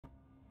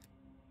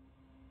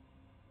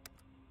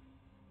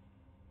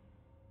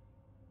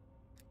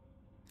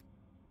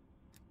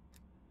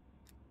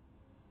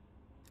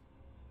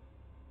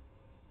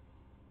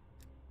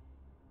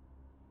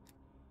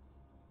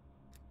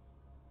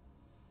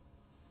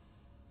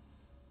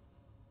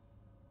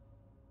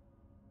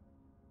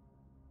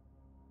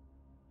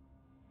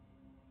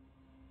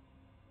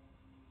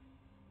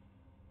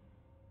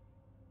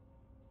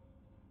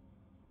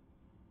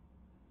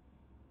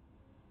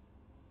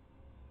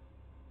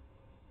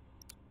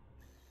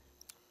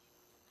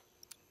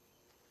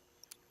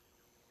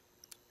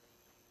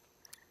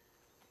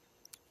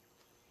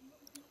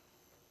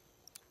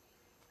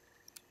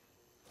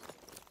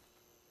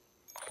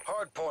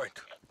hard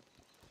point.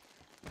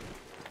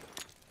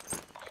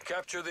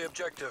 Capture the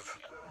objective.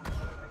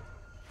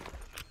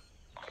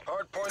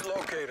 Hard point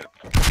located.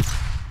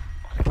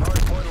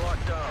 Hard point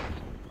locked down.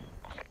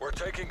 We're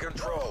taking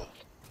control.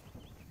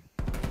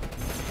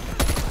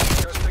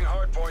 Testing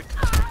hard point.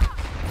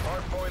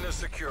 Hard point is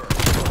secure.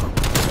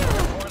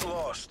 Hard point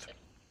lost.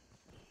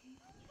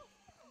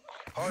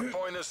 Hard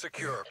point is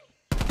secure.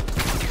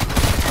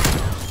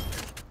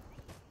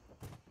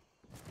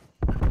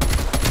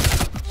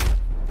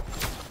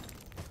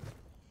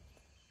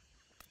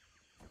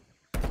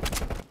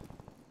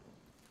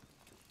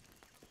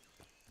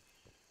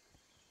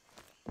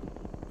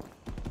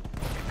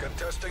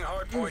 Contesting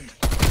hard point.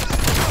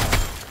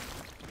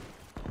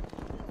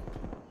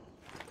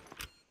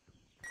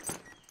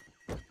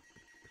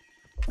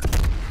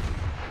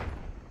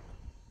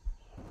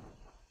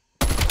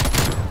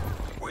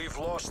 We've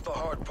lost the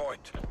hard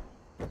point.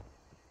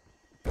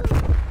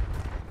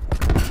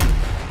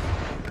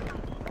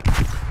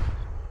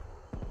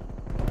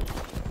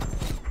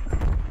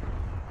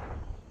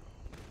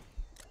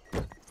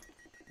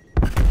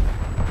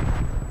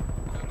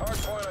 Hard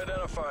point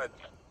identified.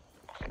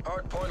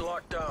 Hard point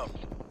locked down.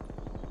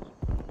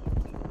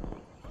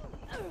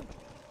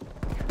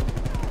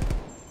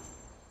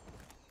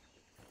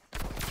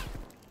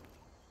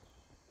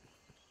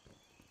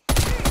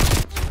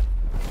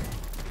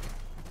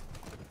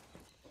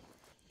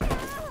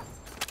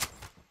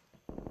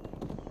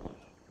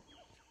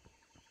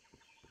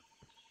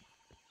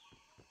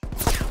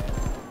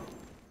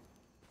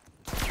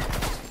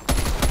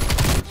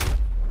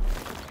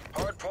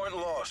 Hard point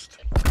lost.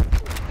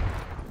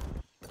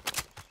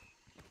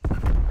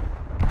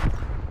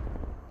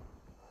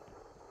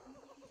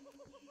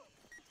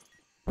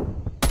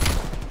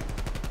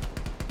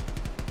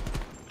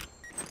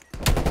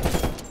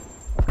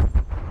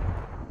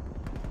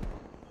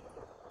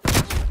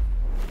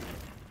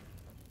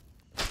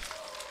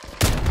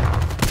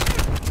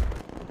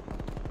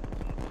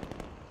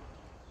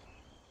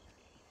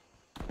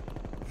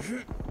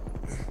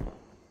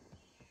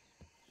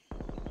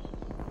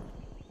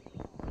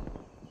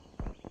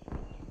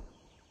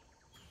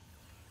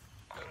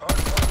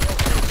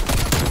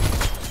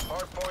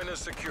 Hard point is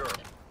secure.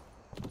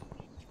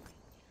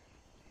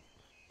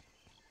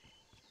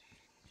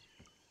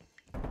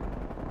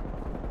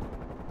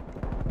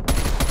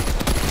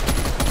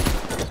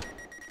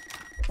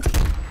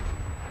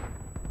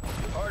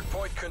 Hard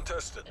point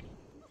contested.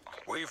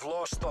 We've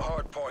lost the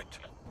hard point.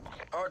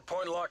 Hard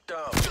point locked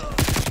down.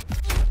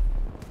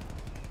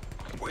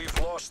 We've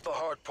lost the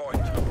hard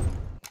point.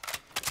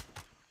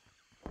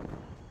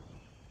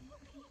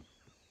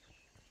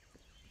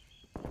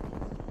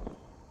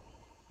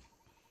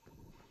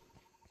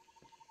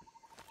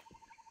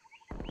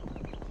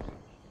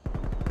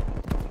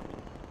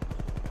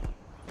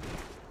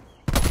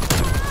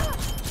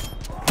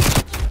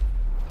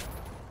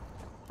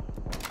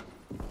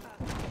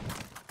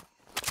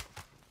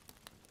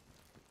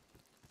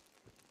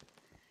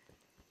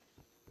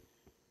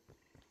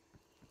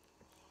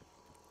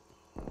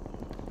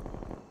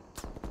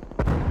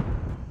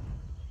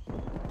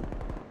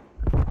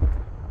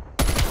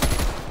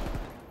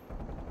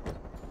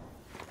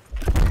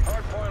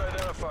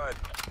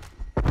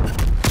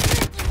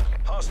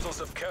 Hostiles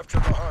have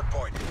captured the hard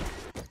point.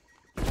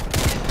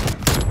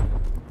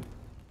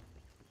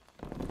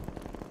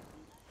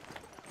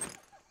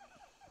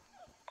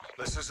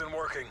 This isn't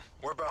working.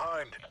 We're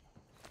behind.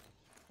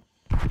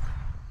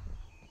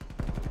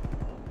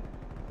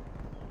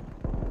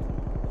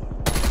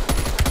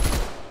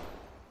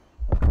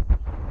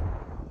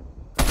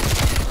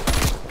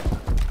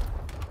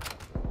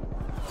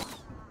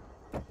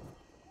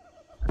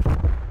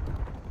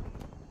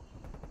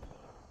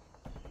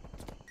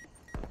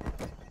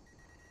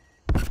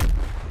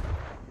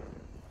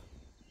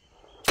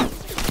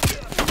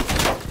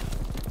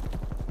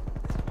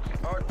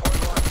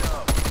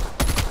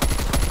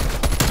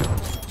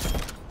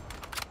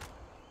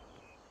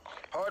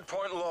 Hard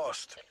point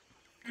lost.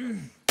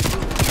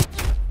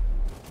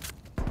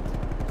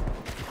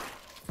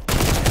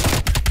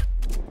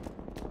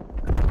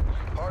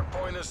 Hard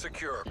point is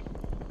secure.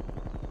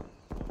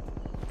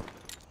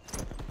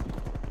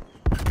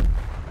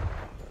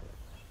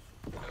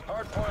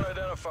 Hard point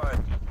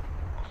identified.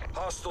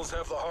 Hostiles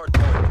have the hard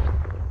point.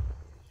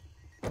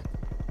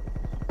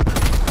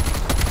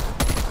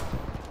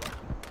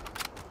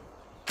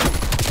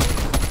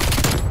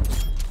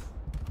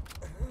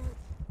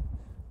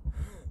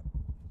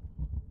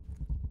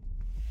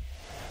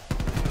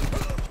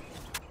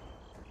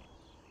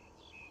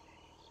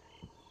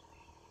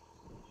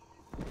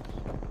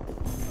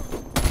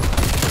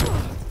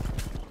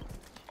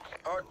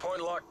 Hard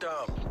point locked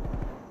down.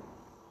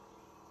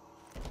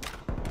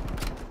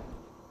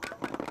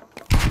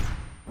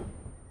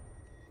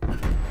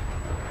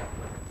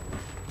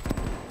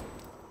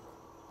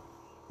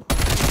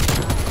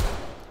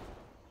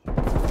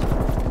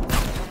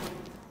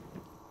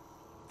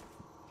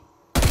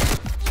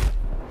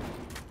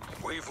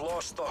 We've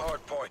lost the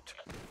hard point.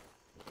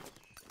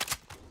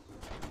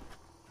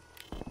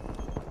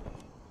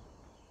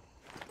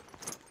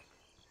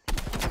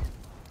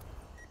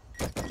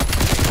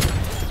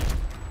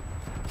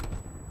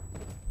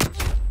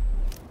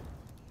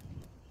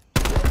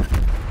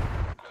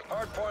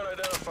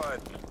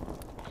 identified.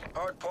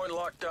 Hardpoint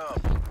locked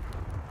down.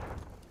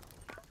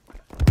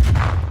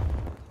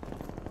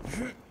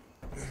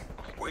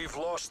 We've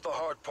lost the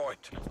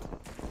hardpoint.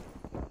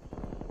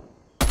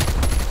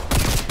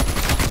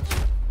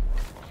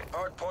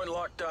 Hardpoint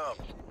locked down.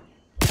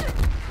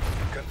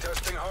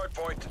 Contesting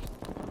hardpoint.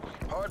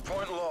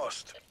 Hardpoint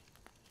lost.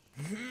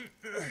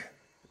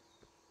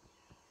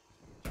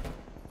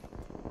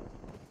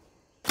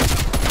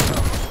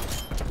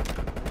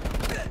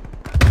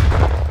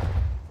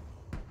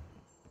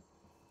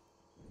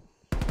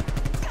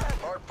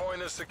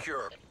 Hardpoint is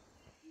secure.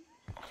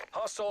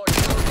 Hostile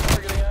artillery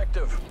targeting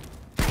active.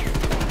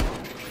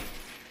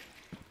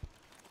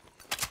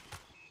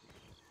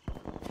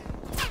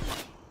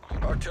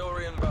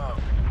 Artillery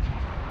inbound.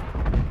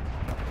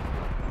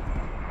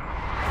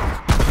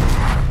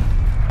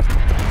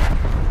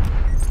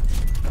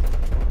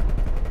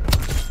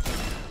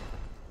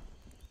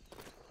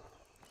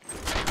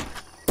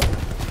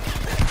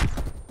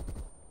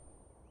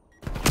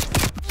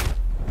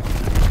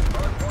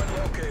 Hardpoint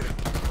located.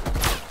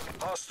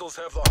 Hostiles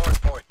have the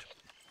hardpoint.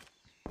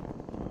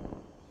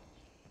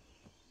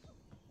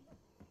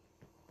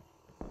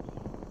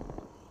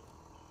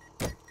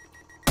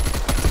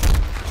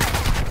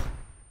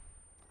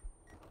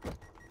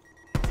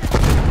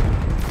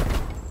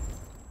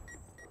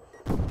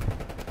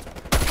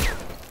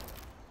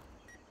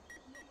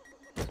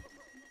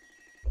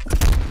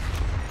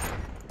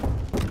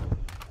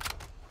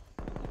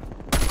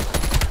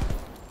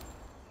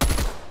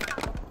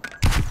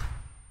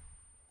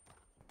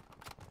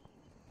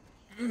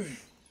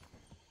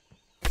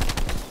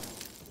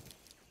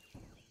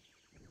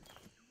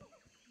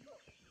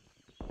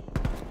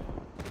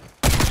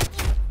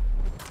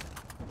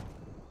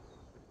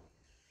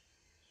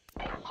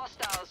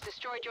 Hostiles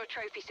destroyed your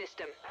trophy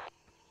system.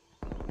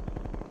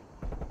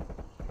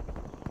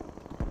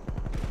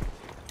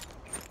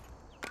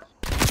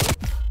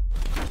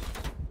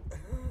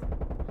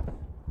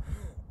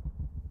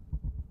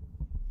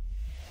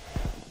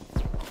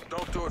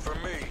 Don't do it for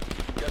me.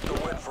 Get the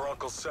win for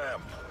Uncle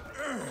Sam.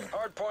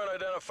 Hardpoint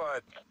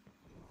identified.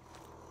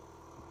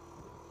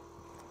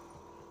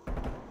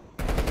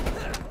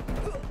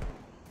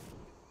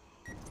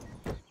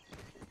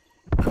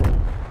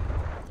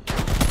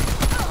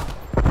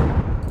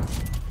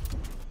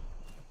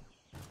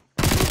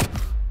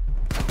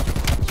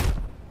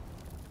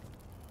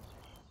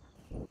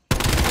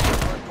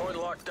 Hardpoint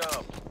locked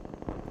down.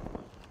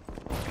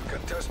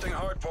 Contesting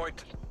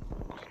hardpoint.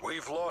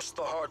 We've lost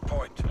the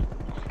hardpoint.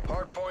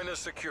 Hardpoint is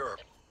secure.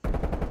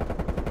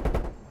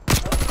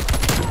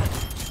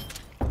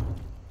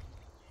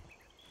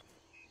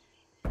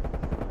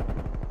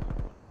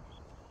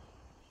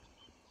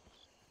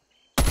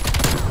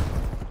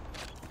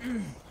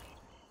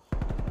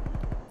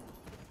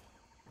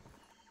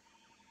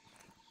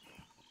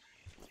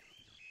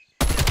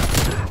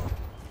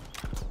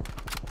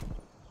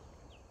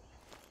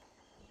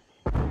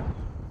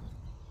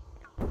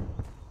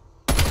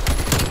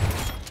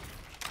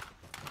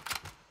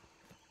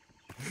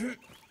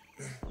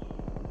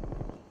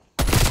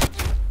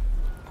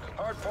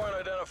 Hardpoint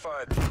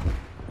identified.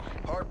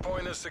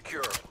 Hardpoint is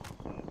secure.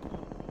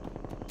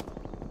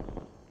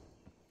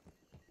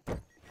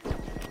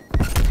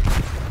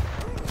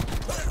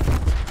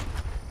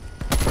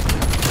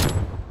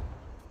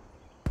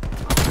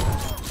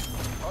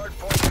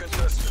 Hardpoint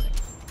contested.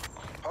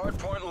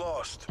 Hardpoint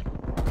lost.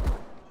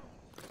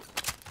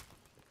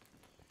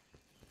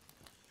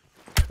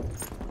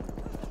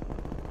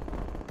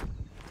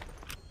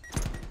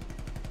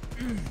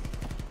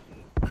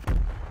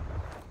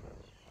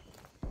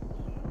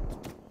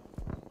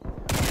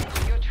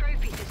 Your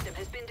trophy system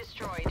has been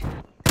destroyed.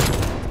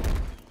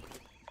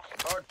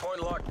 Hardpoint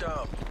locked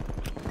down.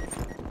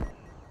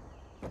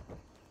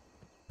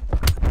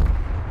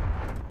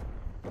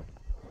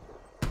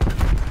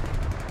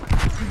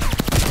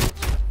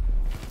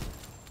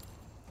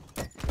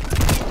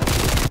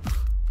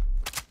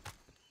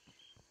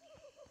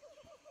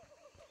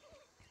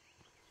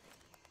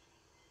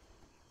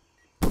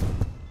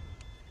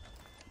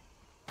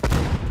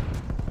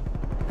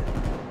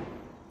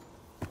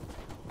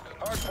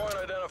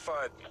 Hardpoint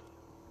identified.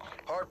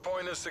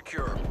 Hardpoint is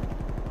secure.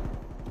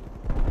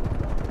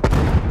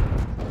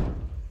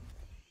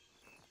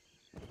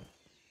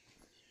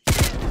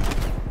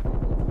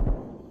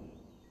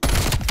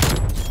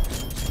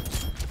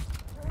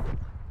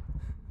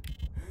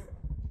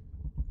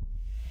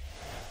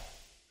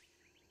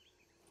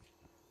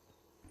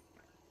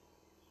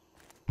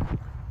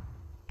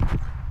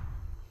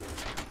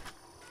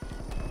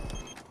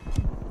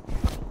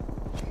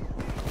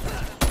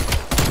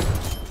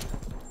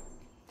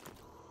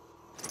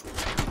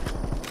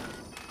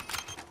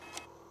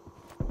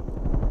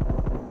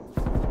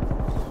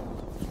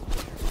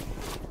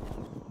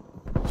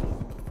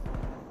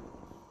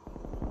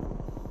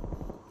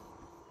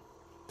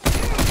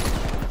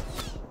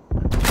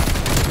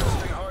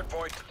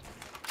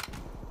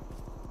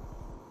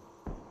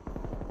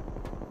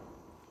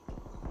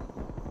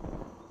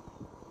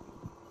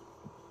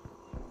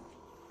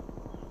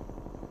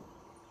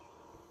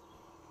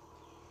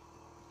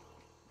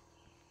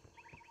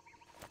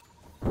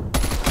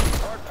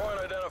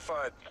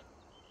 identified.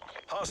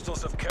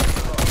 Hostiles have captured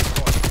the hard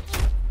point.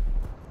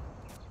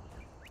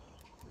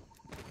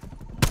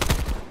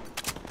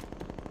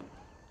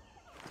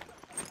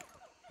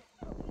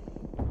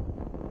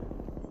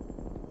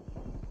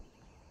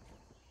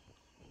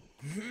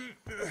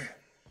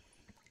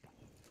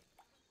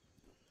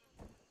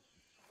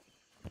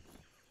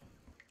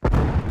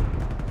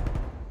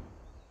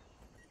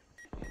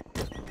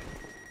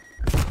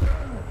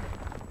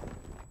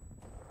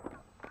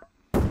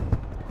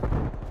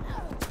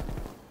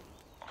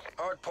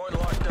 Hard point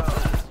locked down.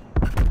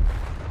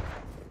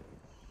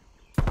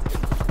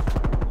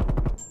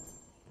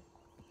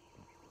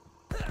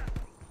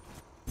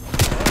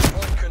 Hard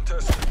point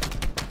contested.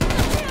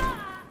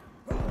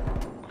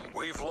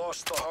 We've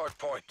lost the hard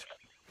point.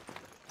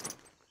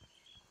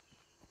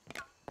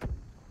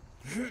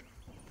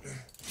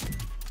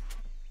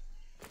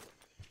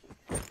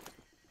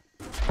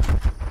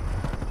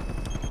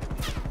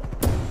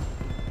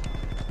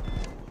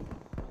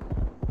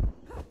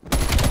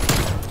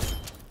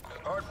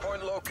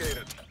 Hardpoint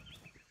located.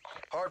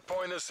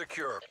 Hardpoint is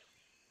secure.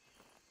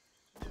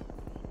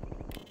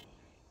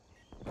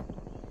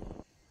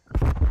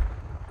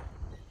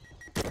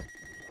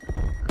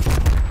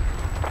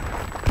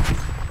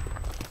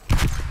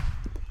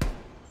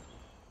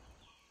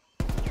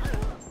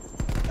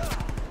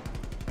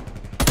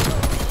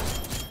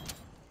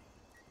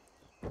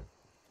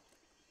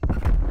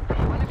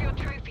 One of your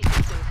trophy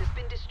systems has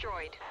been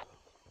destroyed.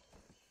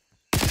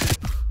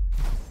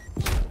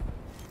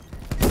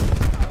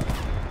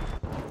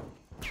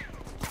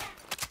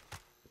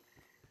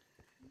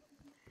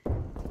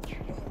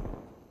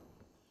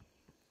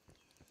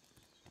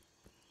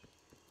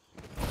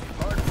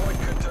 Hardpoint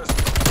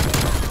contested.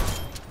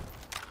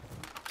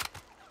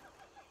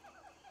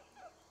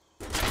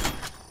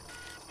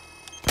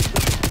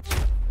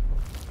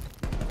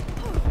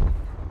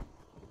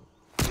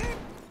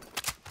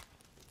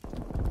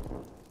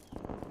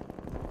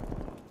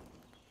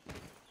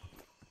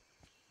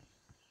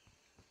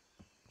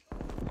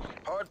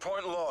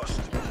 Hardpoint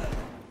lost.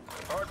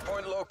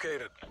 Hardpoint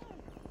located.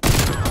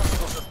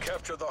 Hostiles have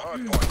captured the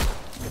hardpoint.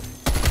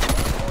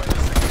 Hardpoint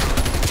is secure.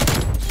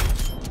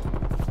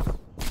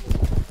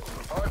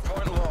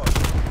 Hardpoint lost.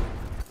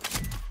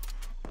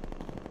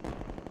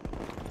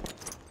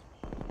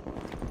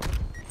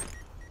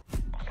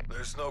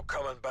 There's no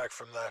coming back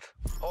from that.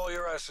 Haul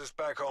your asses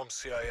back home,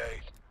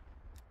 CIA.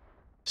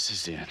 This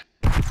is it.